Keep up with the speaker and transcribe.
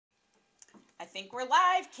think we're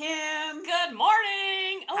live, Kim. Good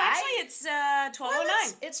morning. Oh, Hi. actually, it's 12:09. Well,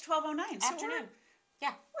 it's 12:09. Afternoon.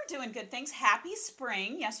 Yeah. We're doing good things. Happy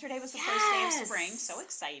spring. Yesterday was the first day of spring. So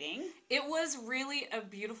exciting. It was really a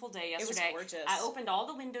beautiful day yesterday. It was gorgeous. I opened all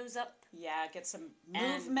the windows up. Yeah, get some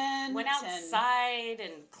movement. Went outside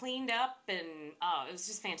and cleaned up, and it was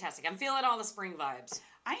just fantastic. I'm feeling all the spring vibes.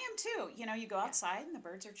 I am too. You know, you go outside and the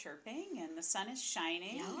birds are chirping and the sun is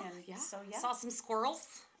shining. So saw some squirrels.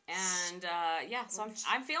 And so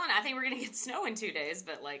I'm feeling it. I think we're going to get snow in 2 days,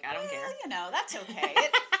 but I don't care. You know, that's okay.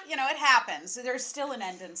 It happens. There's still an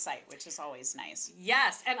end in sight, which is always nice.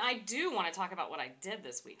 Yes, and I do want to talk about what I did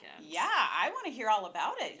this weekend. Yeah, I want to hear all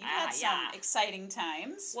about it. You had some exciting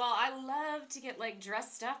times. Well, I love to get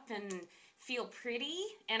dressed up and feel pretty,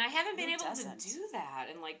 and I haven't been able to do that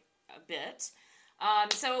in a bit.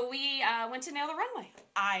 So we went to Nail the Runway.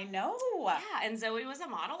 I know. Yeah, and Zoe was a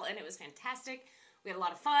model, and it was fantastic. We had a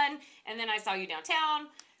lot of fun, and then I saw you downtown,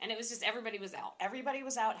 and it was just everybody was out. Everybody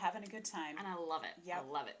was out having a good time. And I love it. Yep.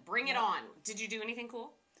 I love it. Bring it on. Did you do anything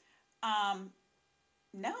cool? No.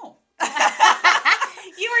 You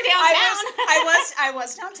were downtown. I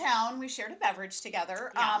was downtown. We shared a beverage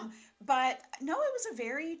together. Yeah. But no, it was a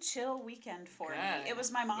very chill weekend for me. It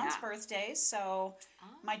was my mom's birthday, so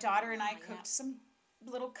my daughter and I cooked some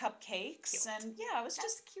little cupcakes, and it was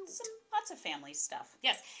just cute. Lots of family stuff.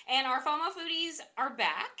 Yes, and our FOMO foodies are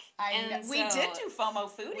back. We did do FOMO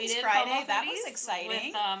Foodies Friday. That was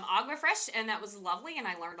exciting. With AgriFresh, and that was lovely, and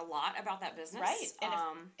I learned a lot about that business. Right, and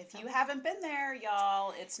if you haven't been there,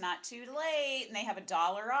 y'all, it's not too late, and they have $1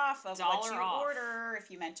 off of what you order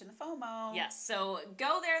if you mention the FOMO. Yes, so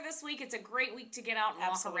go there this week. It's a great week to get out and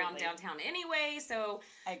walk around downtown anyway, so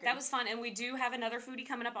that was fun. And we do have another foodie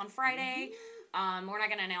coming up on Friday. We're not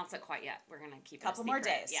going to announce it quite yet. We're going to keep it a couple more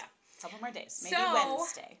days. Yeah. Couple more days. Maybe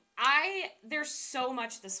Wednesday. There's so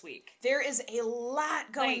much this week. There is a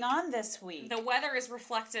lot going on this week. The weather is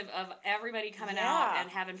reflective of everybody coming out and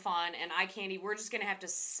having fun, and we're just going to have to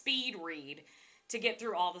speed read to get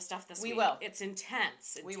through all the stuff this week. We will. It's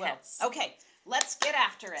intense. We will. Okay. Let's get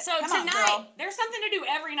after it. So tonight, there's something to do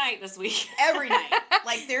every night this week. Every night.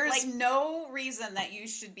 There's no reason that you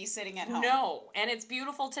should be sitting at home. No. And it's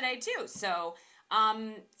beautiful today, too. So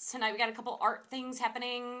tonight we got a couple art things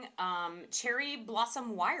happening. Cherry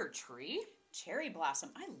blossom wire tree. Cherry blossom.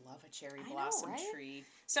 I love a cherry blossom tree.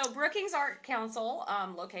 So Brookings Art Council,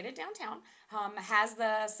 located downtown, has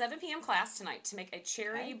the 7 p.m. class tonight to make a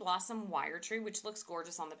cherry blossom wire tree, which looks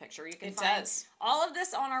gorgeous on the picture. You can find all of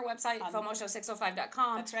this on our website,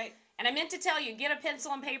 FOMOShow605.com. That's right. And I meant to tell you, get a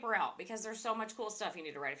pencil and paper out because there's so much cool stuff you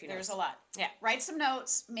need to write if you know. There's a lot. Yeah. Write some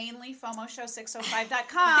notes, mainly FOMOShow605.com.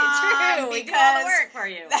 It's true. We do all the work for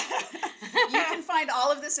you. You can find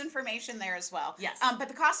all of this information there as well. Yes. But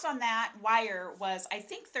the cost on that wire was, I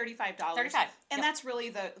think, $35. $35. And that's really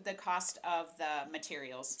the cost of the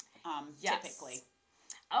materials, typically.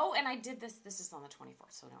 Oh, and I did this. This is on the 24th,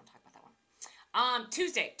 so don't talk about that one.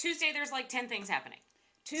 Tuesday, there's 10 things happening.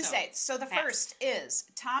 Tuesday. So the first is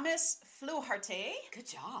Thomas Fluharte. Good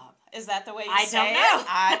job. Is that the way you say it?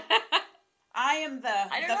 I don't know. I am the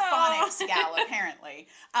phonics gal, apparently.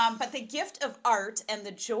 But the gift of art and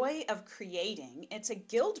the joy of creating. It's a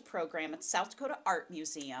guild program at South Dakota Art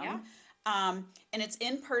Museum. Yeah. And it's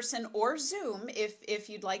in person or Zoom if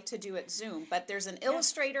you'd like to do it Zoom. But there's an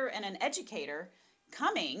illustrator and an educator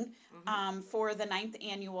coming for the 9th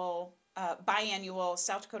annual biannual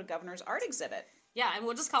South Dakota Governor's Art Exhibit. Yeah, and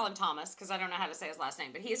we'll just call him Thomas because I don't know how to say his last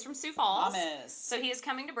name. But he is from Sioux Falls. Thomas. So he is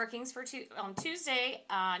coming to Brookings on Tuesday,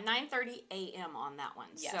 9:30 a.m. on that one.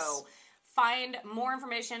 Yes. So find more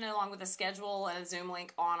information along with a schedule and a Zoom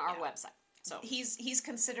link on our website. So he's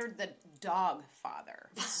considered the dog father.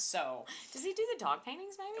 So does he do the dog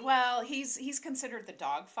paintings maybe? Well, he's considered the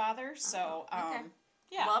dog father. So okay.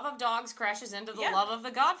 Love of dogs crashes into the love of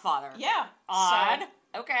the Godfather. Yeah. Odd.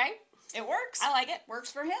 Okay. It works. I like it.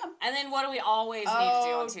 Works for him. And then what do we always need to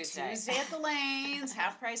do on Tuesday? Tuesday at the Lanes,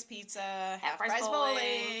 half-price pizza, half-price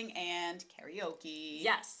bowling, and karaoke.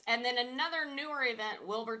 Yes. And then another newer event,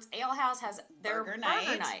 Wilbert's Ale House has their burger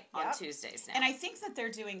night on Tuesdays now. And I think that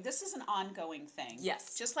they're doing, this is an ongoing thing.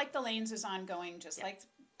 Yes. Just like the Lanes is ongoing, just like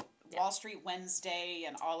Wall Street Wednesday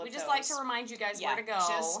and all of those. We just like to remind you guys where to go.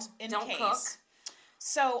 Just in Don't case. Cook.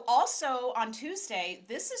 So also on Tuesday,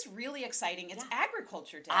 this is really exciting. It's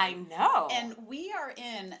Agriculture Day. I know. And we are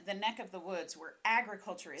in the neck of the woods where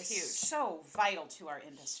agriculture is so vital to our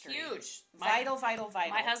industry. Huge. Vital.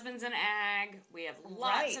 My husband's in ag. We have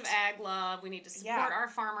lots of ag love. We need to support our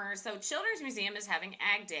farmers. So Children's Museum is having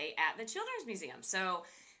Ag Day at the Children's Museum. So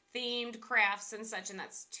themed crafts and such, and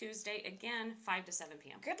that's Tuesday again, 5 to 7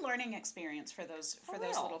 p.m. Good learning experience for those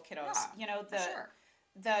little kiddos. Yeah, you know,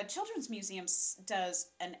 the Children's Museum does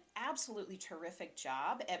an absolutely terrific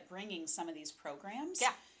job at bringing some of these programs.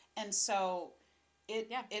 Yeah. And so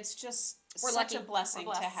it's just We're such lucky. a blessing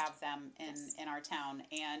We're to blessed. have them in our town.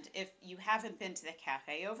 And if you haven't been to the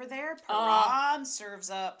cafe over there, Oh. Paran serves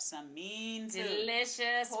up some mean food.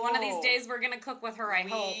 Delicious. One of these days we're going to cook with her, I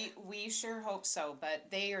hope. We sure hope so, but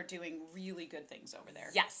they are doing really good things over there.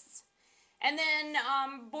 Yes. And then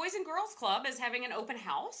Boys and Girls Club is having an open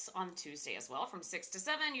house on Tuesday as well from 6 to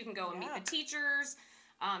 7. You can go and meet the teachers,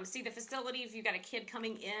 see the facility if you've got a kid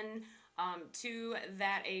coming in to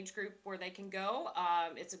that age group where they can go.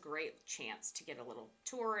 It's a great chance to get a little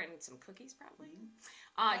tour and some cookies probably.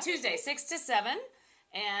 Tuesday, 6 to 7.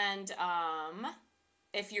 And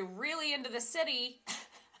if you're really into the city...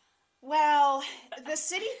 Well, the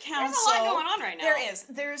city council... There's a lot going on right now.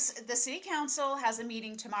 The city council has a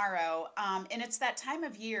meeting tomorrow, and it's that time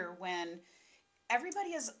of year when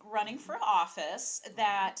everybody is running for office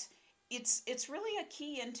that it's really a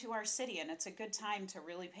key into our city, and it's a good time to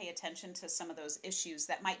really pay attention to some of those issues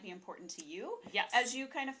that might be important to you as you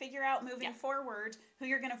kind of figure out moving forward who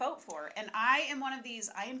you're going to vote for. And I am one of these.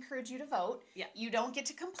 I encourage you to vote. Yeah. You don't get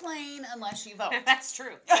to complain unless you vote. That's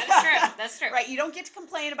true. That is true. That's true. Right. You don't get to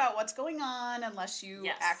complain about what's going on unless you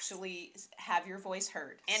actually have your voice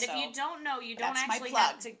heard. And so, if you don't know, you don't actually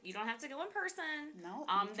have to. You don't have to go in person. No.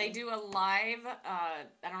 They do a live. I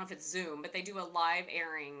don't know if it's Zoom, but they do a live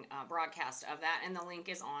airing broadcast of that, and the link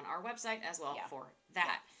is on our website as well for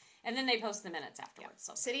that. And then they post the minutes afterwards.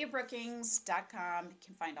 So citybrookings.com, you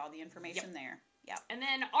can find all the information there. Yeah. And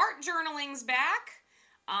then art journaling's back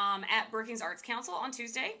at Brookings Arts Council on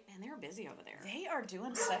Tuesday, and they're busy over there. They are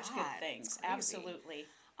doing such good things. Absolutely.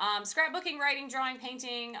 Scrapbooking, writing, drawing,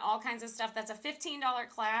 painting, all kinds of stuff. That's a $15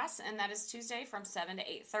 class, and that is Tuesday from 7 to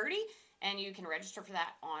 8:30. And you can register for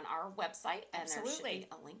that on our website, and there should be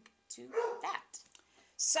a link to that.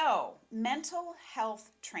 So, mental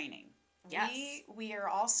health training. Yes. We are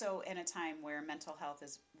also in a time where mental health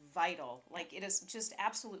is vital. Like, it is just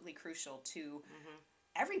absolutely crucial to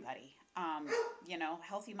everybody. You know,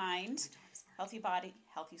 healthy mind, healthy body,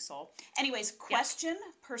 healthy soul. Anyways, question,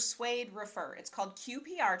 persuade, refer. It's called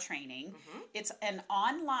QPR training. It's an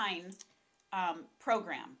online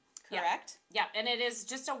program, correct? Yeah, and it is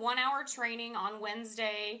just a 1-hour training on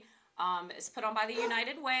Wednesday. It's put on by the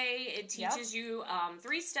United Way. It teaches you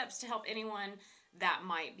 3 steps to help anyone that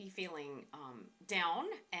might be feeling down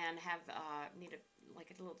and have need a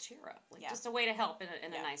little cheer up, just a way to help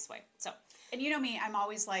in a nice way. So, and you know me, I'm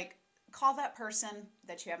always like, call that person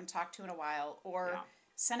that you haven't talked to in a while, or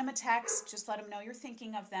send them a text. Just let them know you're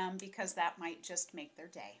thinking of them, because that might just make their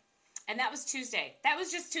day. And that was Tuesday. That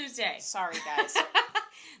was just Tuesday. Sorry, guys.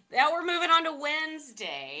 Now we're moving on to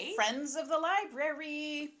Wednesday. Friends of the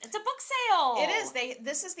Library. It's a book sale. It is.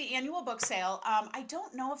 This is the annual book sale. I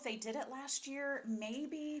don't know if they did it last year.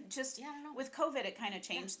 Maybe just with COVID, it kind of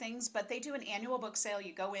changed things. But they do an annual book sale.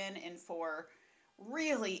 You go in, and for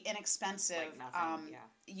really inexpensive,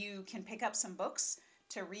 you can pick up some books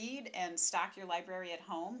to read and stock your library at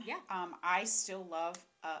home. Yeah. I still love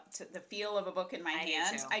the feel of a book in my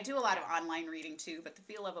hand. I do a lot of online reading too, but the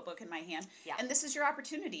feel of a book in my hand. Yeah. And this is your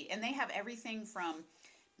opportunity. And they have everything from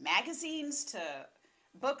magazines to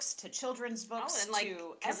books to children's books and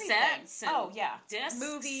to cassettes everything. And discs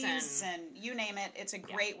movies and you name it. It's a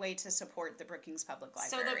great way to support the Brookings Public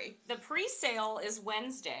Library. So the pre-sale is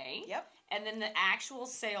Wednesday. Yep. And then the actual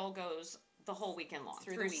sale goes the whole weekend long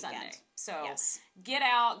through Sunday. So get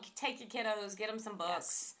out, take your kiddos, get them some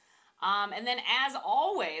books. And then, as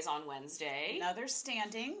always, on Wednesday, another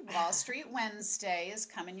standing Wall Street Wednesday is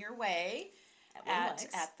coming your way at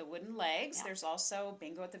the Wooden Legs. Yeah. There's also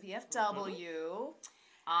bingo at the VFW.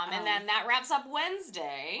 And then that wraps up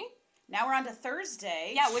Wednesday. Now we're on to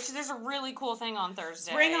Thursday. Yeah, which there's a really cool thing on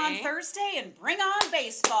Thursday. Bring on Thursday and bring on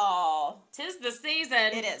baseball. 'Tis the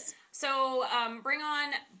season. It is. So, Bring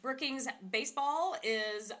On Brookings Baseball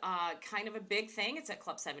is kind of a big thing. It's at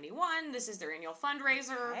Club 71. This is their annual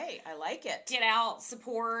fundraiser. Hey, I like it. Get out,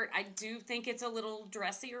 support. I do think it's a little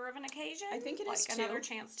dressier of an occasion. I think it is too. Another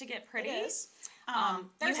chance to get pretty. It is.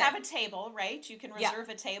 You have a table, right? You can reserve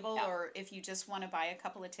a table, or if you just want to buy a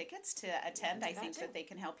couple of tickets to attend, I think that they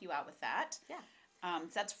can help you out with that. Yeah.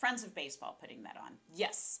 That's Friends of Baseball putting that on.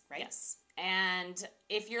 Yes. Right? Yes. And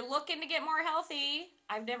if you're looking to get more healthy,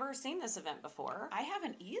 I've never seen this event before. I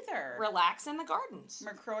haven't either. Relax in the Gardens.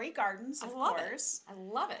 McCrory Gardens, of course. I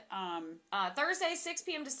love it. Thursday, 6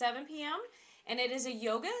 p.m. to 7 p.m. And it is a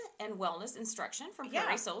yoga and wellness instruction from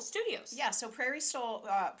Prairie Soul Studios. Yeah, so Prairie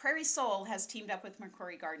Soul has teamed up with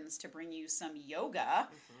McCrory Gardens to bring you some yoga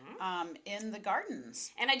in the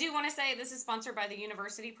gardens. And I do want to say this is sponsored by the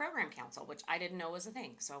University Program Council, which I didn't know was a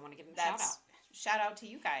thing, so I want to give them a shout out. Shout out to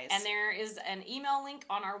you guys. And there is an email link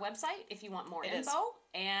on our website if you want more info.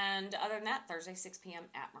 And other than that, Thursday, 6 p.m.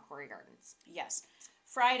 at McCrory Gardens. Yes.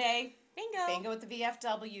 Friday, Bingo at the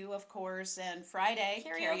VFW, of course, and Friday,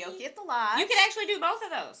 karaoke at the Lodge. You can actually do both of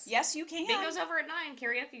those. Yes, you can. Bingo's over at 9,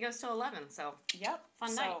 karaoke goes to 11, so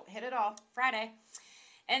fun night. So hit it all. Friday.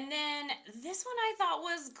 And then this one I thought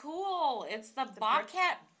was cool. It's the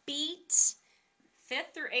Bobcat Beat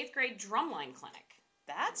 5th through 8th grade drumline clinic.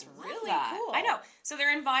 That's really cool. I know. So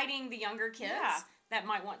they're inviting the younger kids that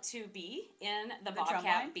might want to be in the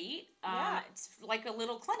Bobcat Beat. It's like a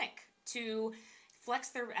little clinic to flex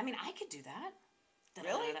their. I mean, I could do that.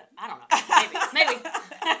 Really? I don't know. Maybe.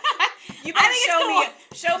 You better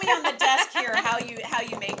show me on the desk here how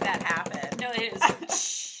you make that happen. No, it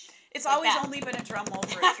is. It's like always only been a drum roll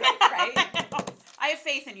for a treat, right? I have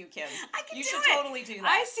faith in you, Kim. You should totally do that.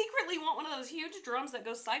 I secretly want one of those huge drums that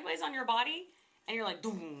goes sideways on your body, and you're like,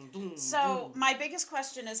 doom, doom. So my biggest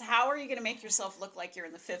question is, how are you going to make yourself look like you're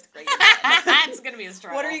in the 5th grade? It's going to be a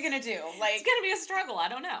struggle. What are you going to do? It's going to be a struggle. I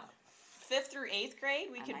don't know. 5th through 8th grade,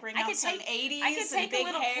 we could bring out some 80s I could take and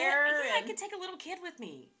big hair. I could take a little kid with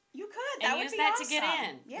me. You could. That and would use be that awesome. to get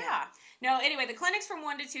in. Yeah. No, anyway, the clinic's from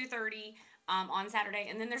 1 to 2:30 on Saturday,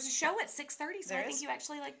 and then there's a show at 6:30. So I think you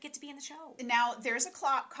actually get to be in the show. Now there's a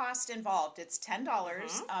cost involved. It's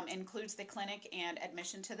 $10. Includes the clinic and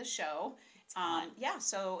admission to the show.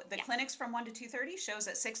 So the clinic's from 1 to 2:30. Shows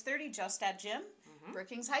at 6:30. Just at gym,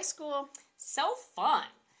 Brookings High School. So fun.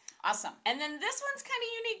 Awesome. And then this one's kind of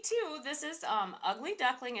unique too. This is Ugly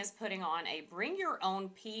Duckling is putting on a Bring Your Own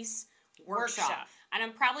Piece workshop. And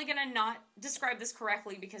I'm probably going to not describe this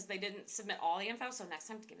correctly because they didn't submit all the info. So next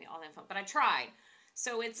time, give me all the info. But I tried.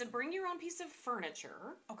 So it's a bring your own piece of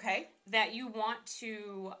furniture. Okay. That you want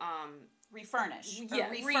to refurnish. Yeah.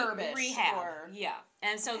 Refurbish. Rehab. Yeah.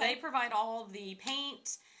 And so they provide all the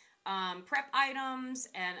paint, prep items,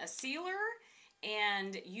 and a sealer.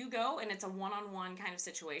 And you go, and it's a one-on-one kind of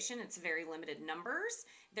situation. It's very limited numbers.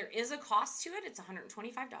 There is a cost to it. It's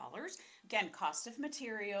 $125. Again, cost of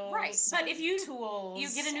materials. Right. But if you tools, you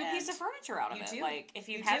get a new piece of furniture out of it. Do. Like if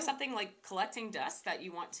you have something like collecting dust that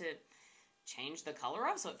you want to change the color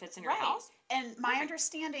of so it fits in your house. And my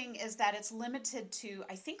understanding is that it's limited to,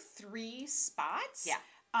 I think, 3 spots. Yeah.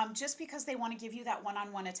 Just because they want to give you that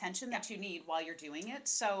one-on-one attention that you need while you're doing it.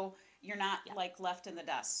 So you're not left in the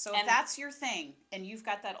dust. So if that's your thing and you've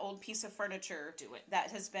got that old piece of furniture that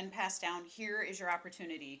has been passed down, here is your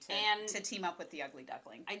opportunity to team up with the Ugly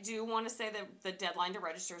Duckling. I do want to say that the deadline to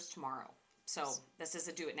register is tomorrow. So this is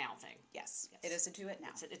a do it now thing. Yes. It is a do it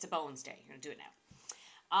now. It's a Bones Day. You're going to do it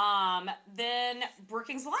now. Then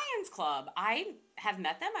Brookings Lions Club. I have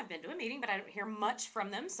met them. I've been to a meeting, but I don't hear much from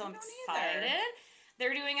them. So I'm excited.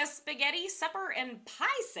 They're doing a spaghetti supper and pie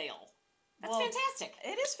sale. That's fantastic.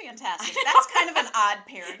 It is fantastic. That's kind of an odd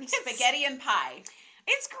pairing, spaghetti and pie.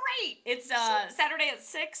 It's great. It's Saturday at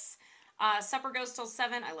 6. Supper goes till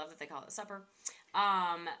 7. I love that they call it supper.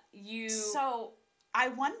 So I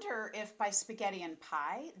wonder if by spaghetti and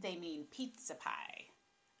pie, they mean pizza pie.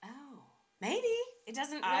 Oh, maybe. It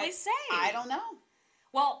doesn't really say. I don't know.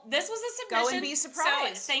 Well, this was a submission. Go and be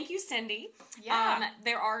surprised. So thank you, Cindy. Yeah.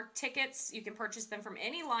 There are tickets. You can purchase them from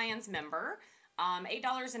any Lions member.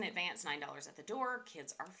 $8 in advance, $9 at the door.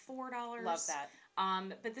 Kids are $4. Love that.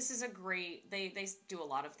 But this is a great, they do a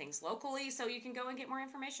lot of things locally, so you can go and get more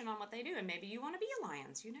information on what they do, and maybe you want to be a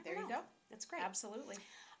Lions. You never know. There you go. That's great. Absolutely.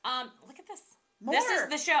 Look at this. More. This is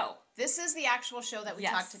the show. This is the actual show that we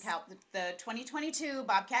talked about. The 2022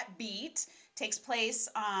 Bobcat Beat takes place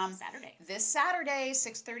this Saturday,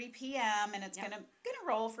 6:30 p.m. and it's gonna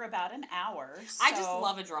roll for about an hour. So. I just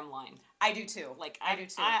love a drum line. I do too. I do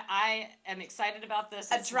too. I am excited about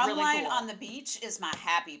this. A drum line on the beach is my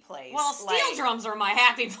happy place. Well, steel drums are my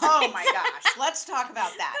happy place. Oh my gosh, let's talk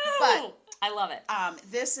about that. But I love it.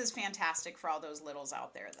 This is fantastic for all those littles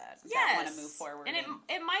out there that want to move forward. And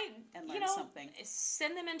it might learn something.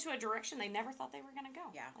 Send them into a direction they never thought they were going to go.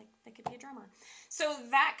 Yeah. Like they could be a drummer. So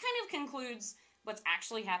that kind of concludes what's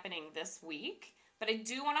actually happening this week. But I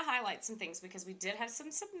do want to highlight some things because we did have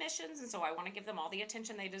some submissions, and so I want to give them all the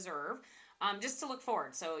attention they deserve, just to look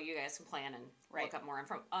forward so you guys can plan and look up more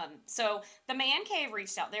info. So the Man Cave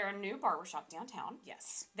reached out. They're a new barbershop downtown.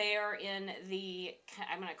 Yes. They are in the,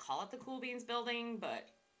 I'm going to call it the Cool Beans building, but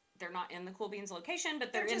they're not in the Cool Beans location,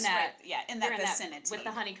 but they're in that vicinity. With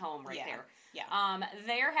the honeycomb there. Yeah.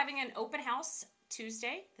 They're having an open house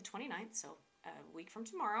Tuesday, the 29th, so a week from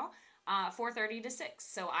tomorrow, 4:30 to 6.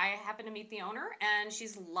 So I happen to meet the owner, and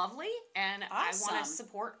she's lovely, and Awesome. I want to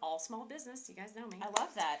support all small business. You guys know me. I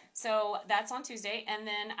love that. So that's on Tuesday, and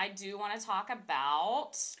then I do want to talk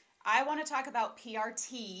about... I want to talk about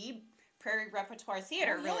PRT, Prairie Repertoire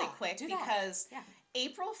Theater, really quick, because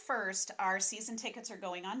April 1st, our season tickets are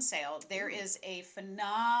going on sale. There is a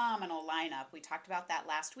phenomenal lineup. We talked about that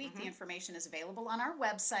last week. The information is available on our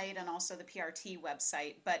website and also the PRT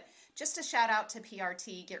website. But just a shout out to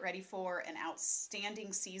PRT. Get ready for an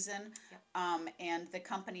outstanding season. And the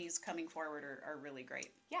companies coming forward are really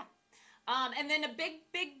great. Yeah. And then a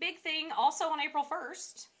big thing also on April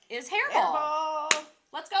 1st is Hairball.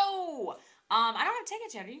 Let's go. I don't have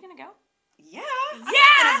tickets yet. Are you going to go? Yeah. I'm not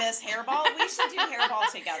gonna miss Hairball. We should do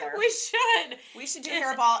Hairball together. We should. We should do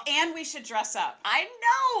Hairball, and we should dress up. I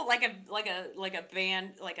know, like a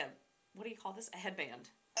band, like a, what do you call this? A headband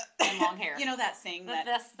and long hair. You know that thing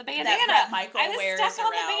the bandana that Michael I wears was stuck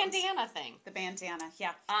on around. the bandana thing. The bandana,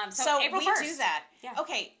 yeah. So April 1st. We do that. Yeah.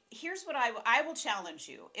 Okay. Here's what I will challenge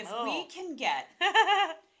you. If we can get,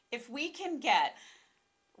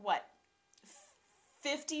 what,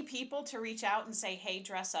 50 people to reach out and say, hey,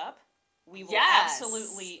 dress up, we will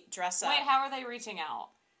absolutely dress up. Wait, how are they reaching out?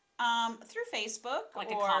 Through Facebook.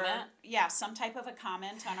 Like a comment? Yeah, some type of a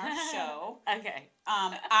comment on our show. Okay.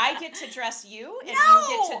 I get to dress you, and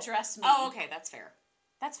you get to dress me. Oh, okay, that's fair.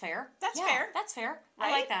 That's fair. That's fair. That's fair. Right?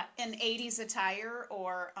 I like that. In 80s attire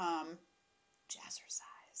or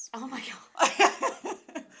jazzercise. Oh my God.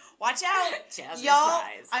 Watch out, y'all.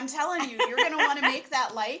 I'm telling you, you're going to want to make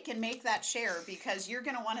that like and make that share, because you're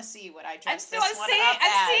going to want to see what I dress this one up as.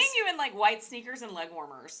 I'm seeing you in like white sneakers and leg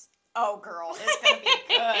warmers. Oh, girl, it's going to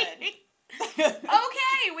be good.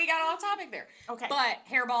 Okay, we got off topic there. Okay. But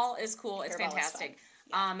Hairball is cool. It's Hairball fantastic.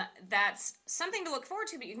 That's something to look forward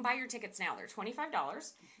to, but you can buy your tickets now. They're $25. You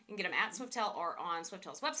can get them at Swiftel or on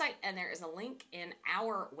Swiftel's website, and there is a link in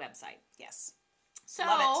our website. Yes. So,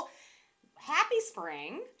 love it. Happy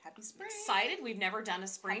spring. Happy spring. Excited. We've never done a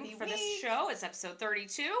spring Happy for this week. show. It's episode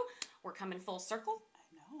 32. We're coming full circle. I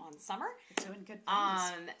know. On summer. We're doing good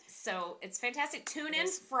things. So it's fantastic. Tune in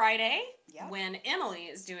Friday Yep. when Emily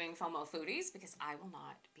is doing FOMO Foodies, because I will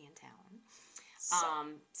not be in town.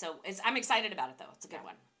 So I'm excited about it, though. It's a good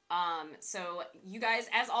one. So you guys,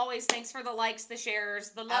 as always, thanks for the likes, the shares,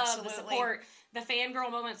 the love, the support, the fangirl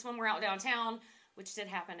moments when we're out downtown, which did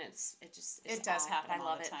happen. It does happen. I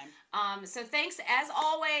love it. Time. So thanks as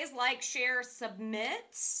always. Like, share,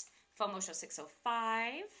 submit. FOMO Show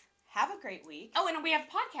 605. Have a great week. Oh, and we have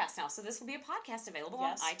podcasts now, so this will be a podcast available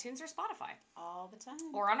on iTunes or Spotify. All the time.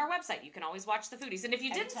 Or on our website. You can always watch the foodies. And if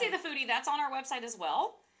you didn't see the foodie, that's on our website as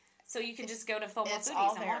well. So you can just go to FOMO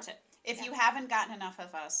Foodies and watch it. If you haven't gotten enough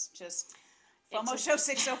of us, just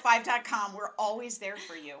FOMOshow605.com. We're always there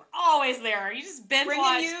for you. Always there. You just binge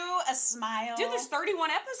watch. Bringing you a smile. Dude, there's 31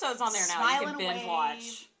 episodes on there now. Smile You can binge and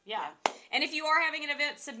watch. Yeah. And if you are having an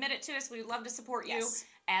event, submit it to us. We would love to support you,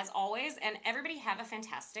 as always. And everybody have a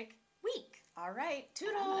fantastic week. All right.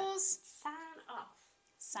 Toodles. Sign off.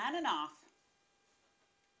 Signing off.